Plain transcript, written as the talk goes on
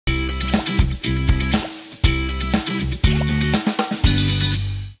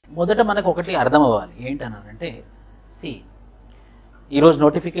మొదట మనకు ఒకటి అర్థం అవ్వాలి ఏంటనంటే సి ఈరోజు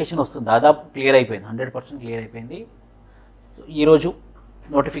నోటిఫికేషన్ వస్తుంది, దాదాపు క్లియర్ అయిపోయింది, 100% క్లియర్ అయిపోయింది. ఈరోజు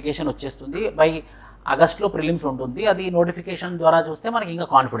నోటిఫికేషన్ వచ్చేస్తుంది, బై ఆగస్ట్లో ప్రిలిమ్స్ ఉంటుంది. అది నోటిఫికేషన్ ద్వారా చూస్తే మనకి ఇంకా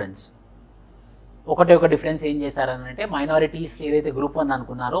కాన్ఫిడెన్స్. ఒక డిఫరెన్స్ ఏం చేశారనంటే మైనారిటీస్ ఏదైతే Group-1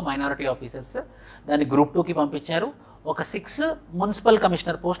 అనుకున్నారో మైనారిటీ ఆఫీసర్స్ దాన్ని Group-2కి పంపించారు. ఒక 6 మున్సిపల్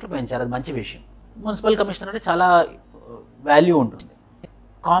కమిషనర్ పోస్టులు పెంచారు. అది మంచి విషయం. మున్సిపల్ కమిషనర్ అంటే చాలా వాల్యూ ఉంటుంది.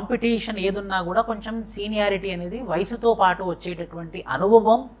 కాంపిటీషన్ ఏదున్నా కూడా కొంచెం సీనియారిటీ అనేది వయసుతో పాటు వచ్చేటటువంటి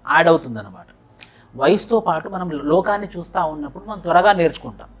అనుభవం యాడ్ అవుతుందన్నమాట. వయసుతో పాటు మనం లోకాన్ని చూస్తూ ఉన్నప్పుడు మనం త్వరగా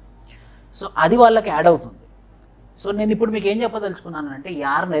నేర్చుకుంటాం. సో అది వాళ్ళకి యాడ్ అవుతుంది. సో నేను ఇప్పుడు మీకు ఏం చెప్పదలుచుకున్నానంటే ఈ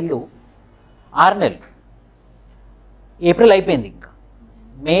 6 నెలలు ఏప్రిల్ అయిపోయింది, ఇంకా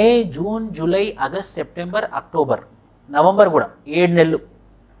మే, June, July, August, September, October, November కూడా 7 నెలలు.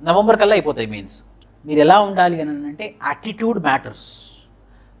 నవంబర్ కల్లా అయిపోతాయి మెయిన్స్. మీరు ఎలా ఉండాలి అని అంటే యాటిట్యూడ్ మ్యాటర్స్.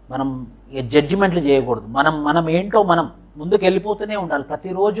 మనం జడ్జిమెంట్లు చేయకూడదు. మనం ఏంటో మనం ముందుకు వెళ్ళిపోతూనే ఉండాలి.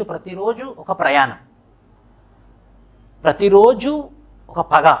 ప్రతిరోజు ఒక ప్రయాణం, ప్రతిరోజు ఒక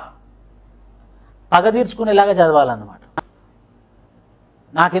పగ తీర్చుకునేలాగా చదవాలన్నమాట.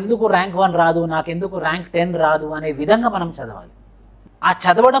 నాకెందుకు ర్యాంక్ 1 రాదు, నాకెందుకు ర్యాంక్ 10 రాదు అనే విధంగా మనం చదవాలి. ఆ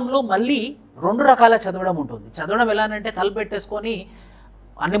చదవడంలో మళ్ళీ 2 రకాల చదవడం ఉంటుంది. చదవడం ఎలానంటే తల పెట్టేసుకొని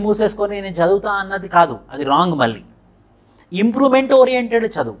అన్ని మూసేసుకొని నేను చదువుతా అన్నది కాదు, అది రాంగ్. మళ్ళీ ఇంప్రూవ్మెంట్ ఓరియంటెడ్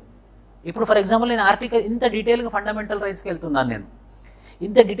చదువు. ఇప్పుడు ఫర్ ఎగ్జాంపుల్ నేను ఆర్టికల్ ఇంత డీటెయిల్గా ఫండమెంటల్ రైట్స్కి వెళ్తున్నాను. నేను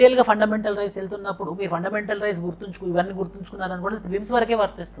ఇంత డీటెయిల్గా ఫండమెంటల్ రైట్స్ వెళ్తున్నప్పుడు మీరు ఫండమెంటల్ రైట్స్ ఇవన్నీ గుర్తుంచుకున్నారని కూడా ప్రిలిమ్స్ వరకే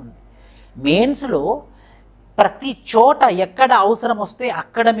వర్తిస్తుంది. మెయిన్స్లో ప్రతి చోట ఎక్కడ అవసరం వస్తే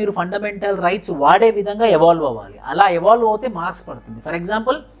అక్కడ మీరు ఫండమెంటల్ రైట్స్ వాడే విధంగా ఎవాల్వ్ అవ్వాలి. అలా ఎవాల్వ్ అవుతే మార్క్స్ పడుతుంది. ఫర్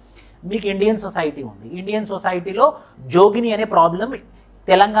ఎగ్జాంపుల్ మీకు ఇండియన్ సొసైటీ ఉంది. ఇండియన్ సొసైటీలో జోగిని అనే ప్రాబ్లం,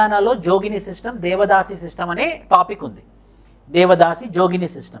 తెలంగాణలో జోగిని సిస్టమ్, దేవదాసి సిస్టమ్ అనే టాపిక్ ఉంది. దేవదాసి జోగిని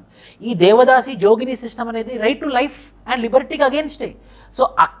సిస్టమ్. ఈ దేవదాసి జోగిని సిస్టమ్ అనేది right to life and లిబర్టీకి అగేన్స్టే. So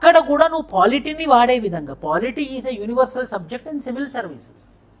అక్కడ కూడా నువ్వు పాలిటీని వాడే విధంగా, polity is a universal subject in civil services.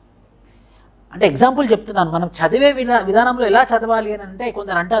 అంటే ఎగ్జాంపుల్ చెప్తున్నాను, మనం చదివే విధానంలో ఎలా చదవాలి అని అంటే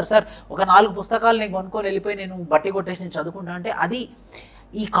కొందరు అంటారు సార్ ఒక 4 పుస్తకాలు నేను కొనుక్కొని వెళ్ళిపోయి నేను బట్టి కొట్టేసి నేను చదువుకుంటా అంటే అది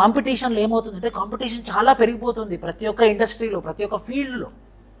ఈ కాంపిటీషన్లో ఏమవుతుందంటే కాంపిటీషన్ చాలా పెరిగిపోతుంది ప్రతి ఒక్క ఇండస్ట్రీలో, ప్రతి ఒక్క ఫీల్డ్లో.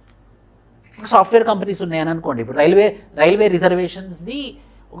 సాఫ్ట్వేర్ కంపెనీస్ ఉన్నాయని అనుకోండి. ఇప్పుడు రైల్వే రిజర్వేషన్స్ది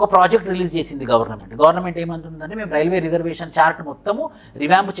ఒక ప్రాజెక్ట్ రిలీజ్ చేసింది గవర్నమెంట్ ఏమంటుందంటే మేము రైల్వే రిజర్వేషన్ చార్ట్ మొత్తము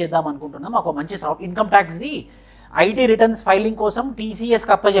రివ్యాంప్ చేద్దాం అనుకుంటున్నాం. ఒక మంచి ఇన్కమ్ ట్యాక్స్ది ఐటీ రిటర్న్స్ ఫైలింగ్ కోసం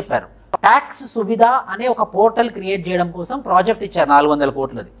TCSకి అప్పచెప్పారు. ట్యాక్స్ సువిధ అనే ఒక పోర్టల్ క్రియేట్ చేయడం కోసం ప్రాజెక్ట్ ఇచ్చారు 400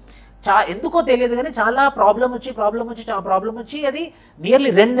 కోట్లది. ఎందుకో తెలియదు కానీ చాలా ప్రాబ్లం వచ్చి అది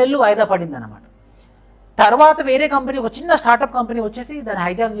నియర్లీ 2 నెలలు వాయిదా పడింది అనమాట. తర్వాత వేరే కంపెనీ, ఒక చిన్న స్టార్టప్ కంపెనీ వచ్చేసి దాన్ని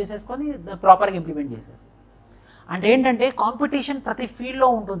హైజాక్ చేసేసుకొని ప్రాపర్గా ఇంప్లిమెంట్ చేసేసి. అంటే ఏంటంటే కాంపిటీషన్ ప్రతి ఫీల్డ్లో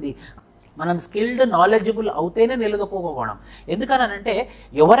ఉంటుంది. మనం స్కిల్డ్ నాలెడ్జబుల్ అవుతేనే నిలదొక్కుకోవడం. ఎందుకనంటే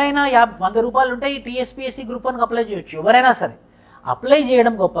ఎవరైనా 100 రూపాయలు ఉంటే ఈ TSPSC Group-1కి అప్లై చేయొచ్చు. ఎవరైనా సరే అప్లై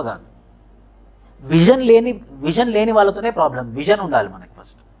చేయడం గొప్ప కాదు. విజన్ లేని వాళ్ళతోనే ప్రాబ్లం. విజన్ ఉండాలి మనకి.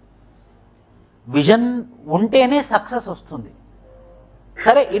 ఫస్ట్ విజన్ ఉంటేనే సక్సెస్ వస్తుంది.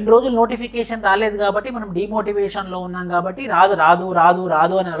 సరే ఇన్ని రోజులు నోటిఫికేషన్ రాలేదు కాబట్టి మనం డిమోటివేషన్లో ఉన్నాం కాబట్టి రాదు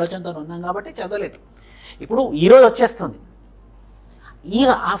అనే ఆలోచనతో ఉన్నాం కాబట్టి చదవలేదు. ఇప్పుడు ఈరోజు వచ్చేస్తుంది.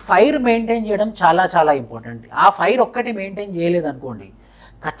 ఆ ఫైర్ మెయింటైన్ చేయడం చాలా చాలా ఇంపార్టెంట్. ఆ ఫైర్ ఒక్కటి మెయింటైన్ చేయలేదు అనుకోండి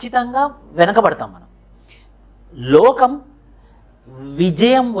ఖచ్చితంగా వెనకబడతాం మనం. లోకం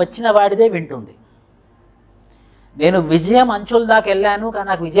విజయం వచ్చిన వాడిదే వింటుంది. నేను విజయం అంచుల దాకా వెళ్ళాను కానీ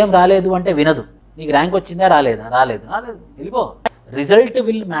నాకు విజయం రాలేదు అంటే వినదు. నీకు ర్యాంక్ వచ్చిందా రాలేదు వెళ్ళిపో. Result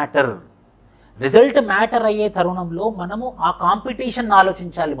will matter. Result matter అయ్యే తరుణంలో మనము ఆ కాంపిటీషన్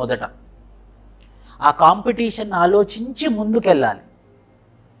ఆలోచించాలి. మొదట ఆ కాంపిటీషన్ ఆలోచించి ముందుకెళ్ళాలి.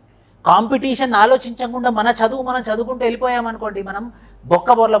 కాంపిటీషన్ ఆలోచించకుండా మనం చదువుకుంటూ వెళ్ళిపోయామనుకోండి మనం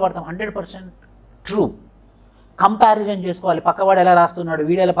బొక్కబొర్ల పడతాం. 100% ట్రూ. కంపారిజన్ చేసుకోవాలి. పక్కవాడు ఎలా రాస్తున్నాడు,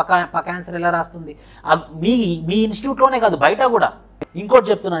 వీడియోలో పక్క ఆన్సర్ ఎలా రాస్తుంది. మీ ఇన్స్టిట్యూట్లోనే కాదు బయట కూడా. ఇంకోటి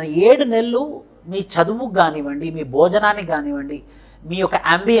చెప్తున్నాను, 7 నెలలు మీ చదువుకు కానివ్వండి, మీ భోజనానికి కానివ్వండి, మీ యొక్క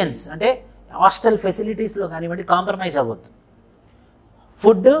అంబియన్స్ అంటే హాస్టల్ ఫెసిలిటీస్లో కానివ్వండి కాంప్రమైజ్ అవ్వద్దు.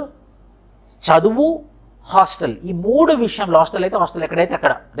 ఫుడ్, చదువు, హాస్టల్, ఈ 3 విషయంలో, హాస్టల్ అయితే హాస్టల్, ఎక్కడైతే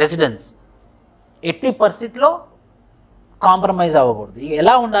అక్కడ రెసిడెన్స్, ఎట్టి పరిస్థితిలో కాంప్రమైజ్ అవ్వకూడదు.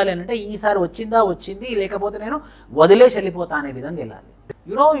 ఎలా ఉండాలి అంటే ఈసారి వచ్చింది లేకపోతే నేను వదిలేసి వెళ్ళిపోతా అనే విధంగా వెళ్ళాలి.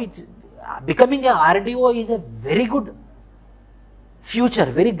 It's becoming a RDO is a very good future,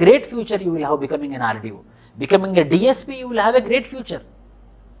 very great future you will have becoming an RDO. Becoming a DSP you will have a great future.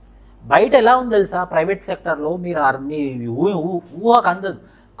 బయట ఎలా ఉంది తెలుసా, ప్రైవేట్ సెక్టర్లో మీరు ఊహకు అందదు.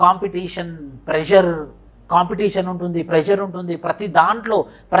 కాంపిటీషన్, ప్రెషర్, కాంపిటీషన్ ఉంటుంది, pressure ఉంటుంది, ప్రతి దాంట్లో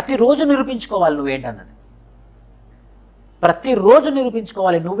ప్రతిరోజు నిరూపించుకోవాలి నువ్వేంటన్నది. ప్రతిరోజు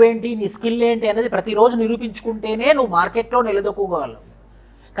నిరూపించుకోవాలి నువ్వేంటి, నీ స్కిల్ ఏంటి అనేది ప్రతిరోజు నిరూపించుకుంటేనే నువ్వు మార్కెట్లో నిలదొక్కగలవు.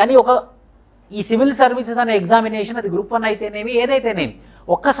 కానీ ఈ సివిల్ సర్వీసెస్ అనే ఎగ్జామినేషన్, అది గ్రూప్ 1 అయితేనేమి ఏదైతేనేమి,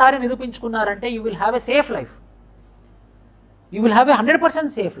 ఒక్కసారి నిరూపించుకున్నారంటే you will have a safe life, you will have a 100%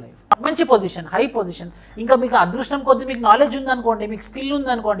 safe life. మంచి పొజిషన్, హై పొజిషన్. ఇంకా మీకు అదృష్టం కొద్ది మీకు నాలెడ్జ్ ఉందనుకోండి, మీకు స్కిల్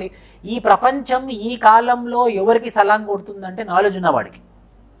ఉందనుకోండి, ఈ ప్రపంచం ఈ కాలంలో ఎవరికి సలాం కొడుతుందంటే నాలెడ్జ్ ఉన్నవాడికి.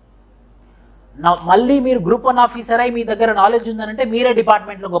 మళ్ళీ మీరు గ్రూప్ 1 ఆఫీసర్ అయి మీ దగ్గర నాలెడ్జ్ ఉందనంటే మీరే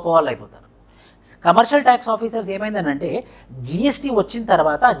డిపార్ట్మెంట్లో గొప్ప వాళ్ళు అయిపోతారు. కమర్షియల్ ట్యాక్స్ ఆఫీసర్స్ ఏమైందనంటే జిఎస్టీ వచ్చిన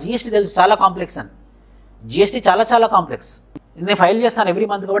తర్వాత, జిఎస్టీ తెలుసు చాలా కాంప్లెక్స్ అని, జిఎస్టీ చాలా చాలా కాంప్లెక్స్. నేను ఫైల్ చేస్తాను ఎవ్రీ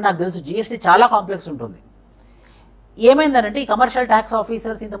మంత్ కాబట్టి నాకు తెలుసు జిఎస్టీ చాలా కాంప్లెక్స్ ఉంటుంది. ఏమైందనంటే ఈ కమర్షియల్ ట్యాక్స్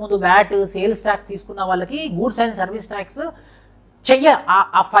ఆఫీసర్స్ ఇంతకుముందు వ్యాట్, సేల్స్ ట్యాక్స్ తీసుకున్న వాళ్ళకి గూడ్స్ అండ్ సర్వీస్ ట్యాక్స్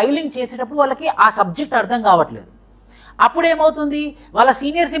ఆ ఫైలింగ్ చేసేటప్పుడు వాళ్ళకి ఆ సబ్జెక్ట్ అర్థం కావట్లేదు. అప్పుడు ఏమవుతుంది, వాళ్ళ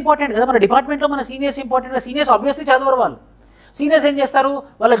సీనియర్స్ ఇంపార్టెంట్ కదా, మన డిపార్ట్మెంట్లో మన సీనియర్స్ ఇంపార్టెంట్. సీనియర్స్ ఆబ్వియస్లీ చదవరు వాళ్ళు. సీనియర్స్ ఏం చేస్తారు,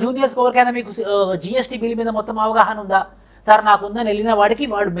 వాళ్ళ జూనియర్స్కి ఎవరికైనా మీకు జిఎస్టీ బిల్ మీద మొత్తం అవగాహన ఉందా సార్, నాకుందని వెళ్ళిన వాడికి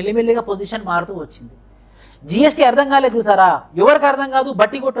వాడు మెల్లిమెల్లిగా పొజిషన్ మారుతూ వచ్చింది. జిఎస్టీ అర్థం కాలేదు చూసారా, ఎవరికి అర్థం కాదు,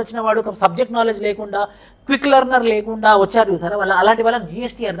 బట్టి కొట్టి వచ్చిన వాడు సబ్జెక్ట్ నాలెడ్జ్ లేకుండా, క్విక్ లెర్నర్ లేకుండా వచ్చారు చూసారా, అలాంటి వాళ్ళకి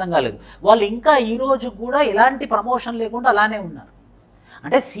జిఎస్టీ అర్థం కాలేదు. వాళ్ళు ఇంకా ఈ రోజు కూడా ఎలాంటి ప్రమోషన్ లేకుండా అలానే ఉన్నారు.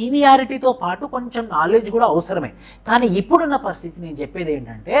 అంటే సీనియారిటీతో పాటు కొంచెం నాలెడ్జ్ కూడా అవసరమే. కానీ ఇప్పుడున్న పరిస్థితి నేను చెప్పేది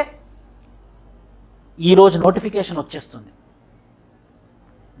ఏంటంటే, ఈరోజు నోటిఫికేషన్ వచ్చేస్తుంది,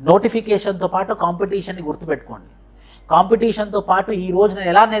 నోటిఫికేషన్తో పాటు కాంపిటీషన్ని గుర్తుపెట్టుకోండి. కాంపిటీషన్తో పాటు ఈ రోజు నేను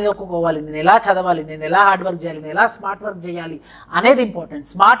ఎలా నిలదొక్కుకోవాలి, నేను ఎలా చదవాలి, నేను ఎలా హార్డ్ వర్క్ చేయాలి, నేను ఎలా స్మార్ట్ వర్క్ చేయాలి అనేది important.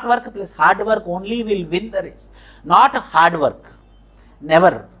 Smart work plus hard work only will win the race, not hard work,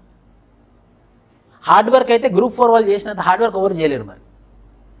 never. Hard work అయితే గ్రూప్ 4 వాళ్ళు చేసినంత హార్డ్ వర్క్ ఎవరు చేయలేరు,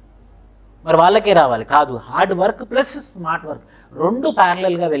 మరి వాళ్ళకే రావాలి. కాదు, hard work plus smart work రెండు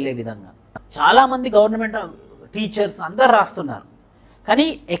ప్యారలల్గా వెళ్ళే విధంగా. చాలామంది గవర్నమెంట్ టీచర్స్ అందరు రాస్తున్నారు, కానీ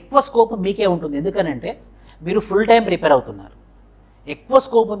ఎక్కువ స్కోప్ మీకే ఉంటుంది. ఎందుకనంటే మీరు ఫుల్ టైం ప్రిపేర్ అవుతున్నారు, ఎక్కువ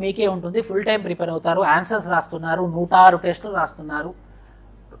స్కోప్ మీకే ఉంటుంది, ఫుల్ టైం ప్రిపేర్ అవుతారు, ఆన్సర్స్ రాస్తున్నారు, 106 టెస్టులు రాస్తున్నారు.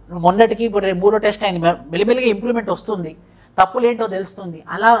 మొన్నటికి ఇప్పుడు 3వ టెస్ట్ అయింది, మెల్లిమెల్లిగా ఇంప్రూవ్మెంట్ వస్తుంది, తప్పులేంటో తెలుస్తుంది.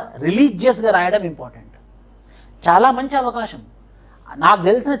 అలా రిలీజియస్గా రాయడం ఇంపార్టెంట్. చాలా మంచి అవకాశం. నాకు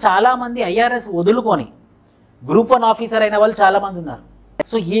తెలిసిన చాలామంది ఐఆర్ఎస్ వదులుకొని గ్రూప్ 1 ఆఫీసర్ అయిన వాళ్ళు చాలామంది ఉన్నారు.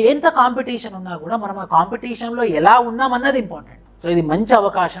 సో ఎంత కాంపిటీషన్ ఉన్నా కూడా మనం ఆ కాంపిటీషన్లో ఎలా ఉన్నామన్నది ఇంపార్టెంట్. సో ఇది మంచి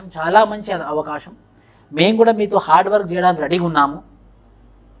అవకాశం, చాలా మంచి అవకాశం. మేము కూడా మీతో హార్డ్ వర్క్ చేయడానికి రెడీగా ఉన్నాము.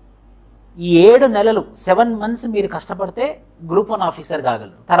 ఈ 7 నెలలు 7 months మీరు కష్టపడితే గ్రూప్ 1 ఆఫీసర్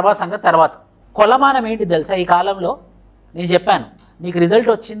కాగలరు. తర్వాత సంగతి తర్వాత. కొలమానం ఏంటి తెలుసా, ఈ కాలంలో నేను చెప్పాను, నీకు రిజల్ట్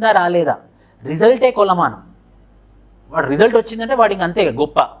వచ్చిందా రాలేదా, రిజల్టే కొలమానం. వాడు రిజల్ట్ వచ్చిందంటే వాడికి అంతే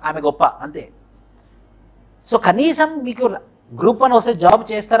గొప్ప, ఆమె గొప్ప, అంతే. సో కనీసం మీకు గ్రూప్ 1 వస్తే జాబ్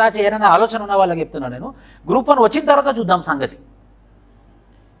చేస్తారా చేయరనే ఆలోచన ఉన్న వాళ్ళకి చెప్తున్నాను నేను. గ్రూప్ 1 వచ్చిన తర్వాత చూద్దాం సంగతి.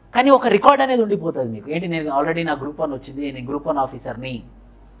 కానీ ఒక రికార్డ్ అనేది ఉండిపోతుంది మీకు, ఏంటి నేను ఆల్రెడీ నా గ్రూప్ 1 వచ్చింది, నేను గ్రూప్ 1 ఆఫీసర్ని,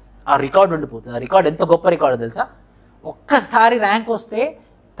 ఆ రికార్డ్ ఉండిపోతుంది. ఆ రికార్డ్ ఎంత గొప్ప రికార్డు తెలుసా, ఒక్కసారి ర్యాంక్ వస్తే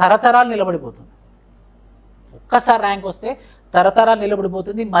తరతరాలు నిలబడిపోతుంది. ఒక్కసారి ర్యాంక్ వస్తే తరతరాలు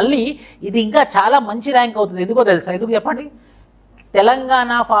నిలబడిపోతుంది. మళ్ళీ ఇది ఇంకా చాలా మంచి ర్యాంక్ అవుతుంది. ఎందుకో తెలుసా, ఎందుకు చెప్పండి,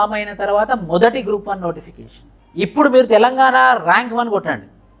 తెలంగాణ ఫామ్ అయిన తర్వాత మొదటి గ్రూప్ 1 నోటిఫికేషన్. ఇప్పుడు మీరు తెలంగాణ ర్యాంక్ 1 కొట్టండి,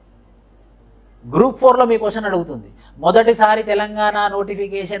 గ్రూప్ 4లో మీ క్వశ్చన్ అడుగుతుంది, మొదటిసారి తెలంగాణ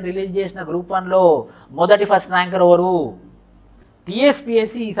నోటిఫికేషన్ రిలీజ్ చేసిన గ్రూప్ 1లో మొదటి ఫస్ట్ ర్యాంకర్ ఎవరు?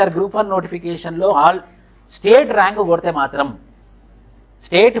 టీఎస్పీఎస్సీ ఈసారి గ్రూప్ 1 నోటిఫికేషన్లో స్టేట్ ర్యాంక్ కొడితే మాత్రం,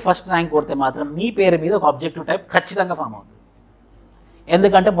 స్టేట్ ఫస్ట్ ర్యాంక్ కొడితే మాత్రం మీ పేరు మీద ఒక ఆబ్జెక్టివ్ టైప్ ఖచ్చితంగా ఫామ్ అవుతుంది.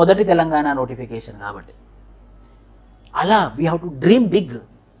 ఎందుకంటే మొదటి తెలంగాణ నోటిఫికేషన్ కాబట్టి. అలా we have to dream big,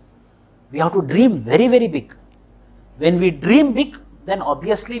 we have to dream very very big. When we dream big then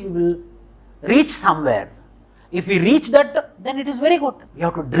obviously we will reach somewhere. If we reach that, then it is very good. We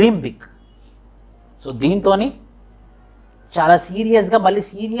have to dream big. So దీంతోని చాలా సీరియస్గా, మళ్ళీ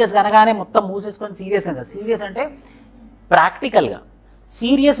సీరియస్గా అనగానే మొత్తం మూసేసుకొని సీరియస్గా, serious అంటే ప్రాక్టికల్గా,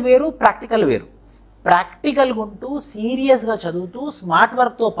 serious వేరు ప్రాక్టికల్ వేరు. ప్రాక్టికల్గా ఉంటూ సీరియస్గా చదువుతూ స్మార్ట్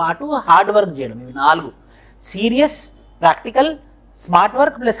వర్క్తో పాటు హార్డ్ వర్క్ చేయడం, ఇవి 4. Serious, practical, smart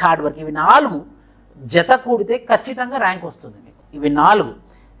work plus hard work, ఇవి 4 జత కూడితే ఖచ్చితంగా ర్యాంక్ వస్తుంది మీకు. ఇవి 4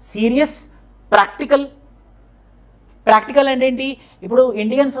 సీరియస్, ప్రాక్టికల్. ప్రాక్టికల్ అంటే ఏంటి, ఇప్పుడు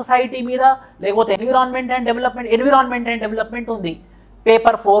ఇండియన్ సొసైటీ మీద లేకపోతే ఎన్విరాన్మెంట్ అండ్ డెవలప్మెంట్ ఉంది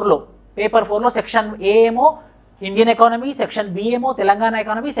పేపర్ 4లో. సెక్షన్ ఏ ఏమో ఇండియన్ ఎకానమీ, సెక్షన్ బి ఏమో తెలంగాణ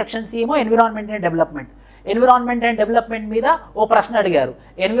ఎకానమీ, సెక్షన్ సి ఏమో ఎన్విరాన్మెంట్ అండ్ డెవలప్మెంట్ మీద ఓ ప్రశ్న అడిగారు,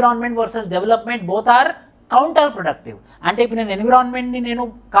 environment versus development both are counter productive. అంటే ఇప్పుడు నేను ఎన్విరాన్మెంట్ని నేను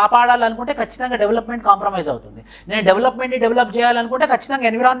కాపాడాలనుకుంటే ఖచ్చితంగా డెవలప్మెంట్ కాంప్రమైజ్ అవుతుంది. నేను డెవలప్మెంట్ని డెవలప్ చేయాలనుకుంటే ఖచ్చితంగా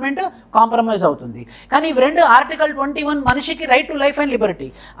ఎన్విరాన్మెంట్ కాంప్రమైజ్ అవుతుంది. కానీ ఇవి రెండు ఆర్టికల్ 21 మనిషికి right to life and Liberty.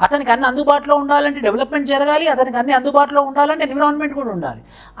 అతనికి అన్ని అందుబాటులో ఉండాలంటే డెవలప్మెంట్ జరగాలి, అతనికి అన్ని అందుబాటులో ఉండాలంటే ఎన్విరాన్మెంట్ కూడా ఉండాలి.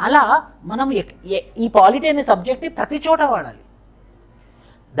 అలా మనం ఈ పాలిటీ అనే సబ్జెక్ట్ని ప్రతి చోట వాడాలి.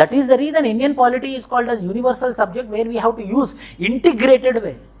 That is the reason Indian polity is called us universal subject where we have to use integrated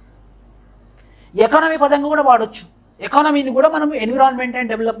way. Economy పదంగా కూడా వాడచ్చు. ఎకానమీని కూడా మనం ఎన్విరాన్మెంట్ అండ్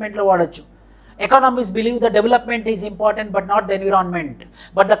డెవలప్మెంట్లో వాడచ్చు. Economists believe that development is important but not the environment.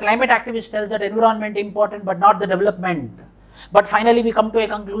 But the climate activist tells that environment is important but not the development. But finally we come to a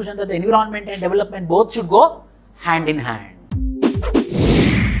conclusion that the environment and development both should go hand in hand.